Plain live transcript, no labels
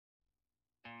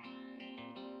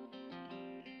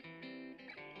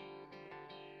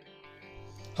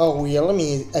Her real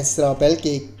name is Esra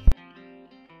Bilgic.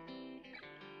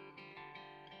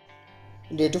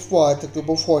 Date of birth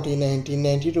October 14,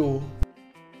 1992.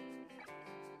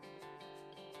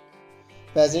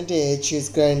 Present age she is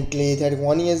currently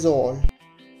 31 years old.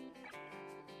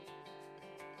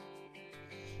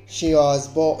 She was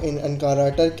born in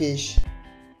Ankara, Turkish.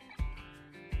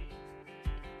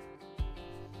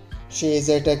 She is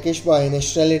a Turkish by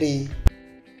nationality.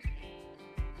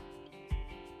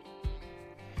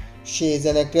 She is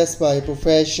an actress by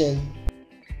profession.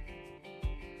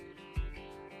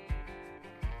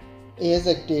 Age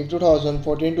active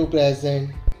 2014 to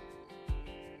present.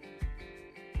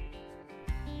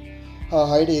 Her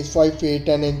height is 5 feet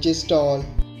 10 inches tall.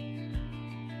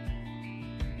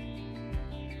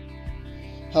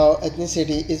 Her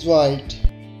ethnicity is white.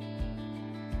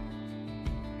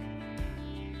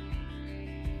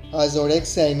 Her zodiac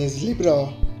sign is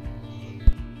Libra.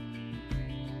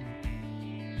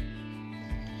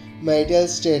 Marital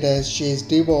status, she is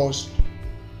divorced.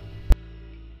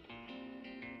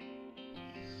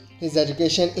 His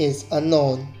education is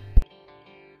unknown.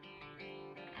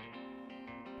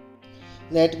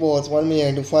 Net worth $1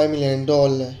 million to $5 million.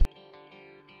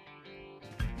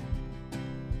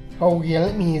 Her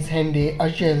real name is Hande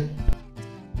Ercel.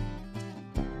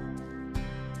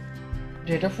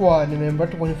 Date of birth November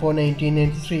 24,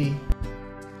 1993.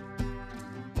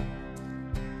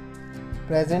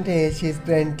 Present age she is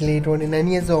currently 29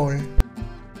 years old.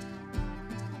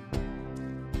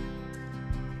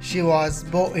 She was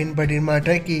born in Badirma,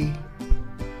 Turkey.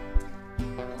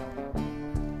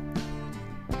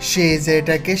 She is a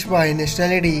Turkish by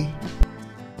nationality.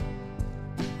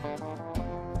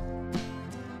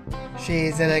 She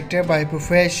is an actor by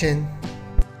profession.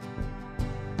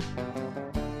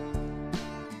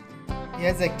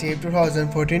 Years active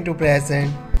 2014 to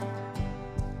present.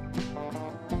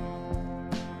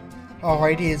 Her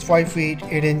height is 5 feet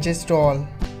 8 inches tall.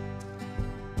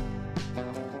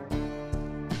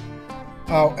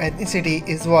 Her ethnicity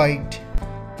is white.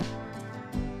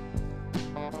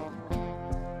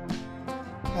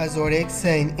 Her zodiac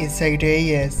sign is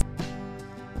Sagittarius.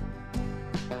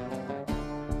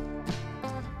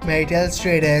 Marital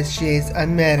status, she is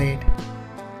unmarried.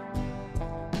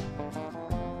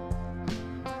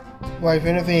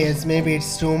 Boyfriend affairs, maybe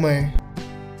it's rumor.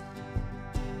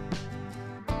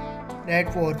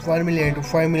 Net worth $1 million to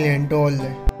 $5 million.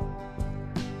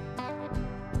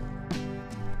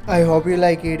 I hope you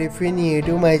like it. If you're new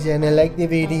to my channel, like the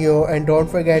video and don't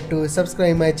forget to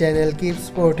subscribe my channel. Keep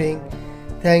supporting.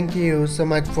 Thank you so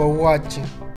much for watching.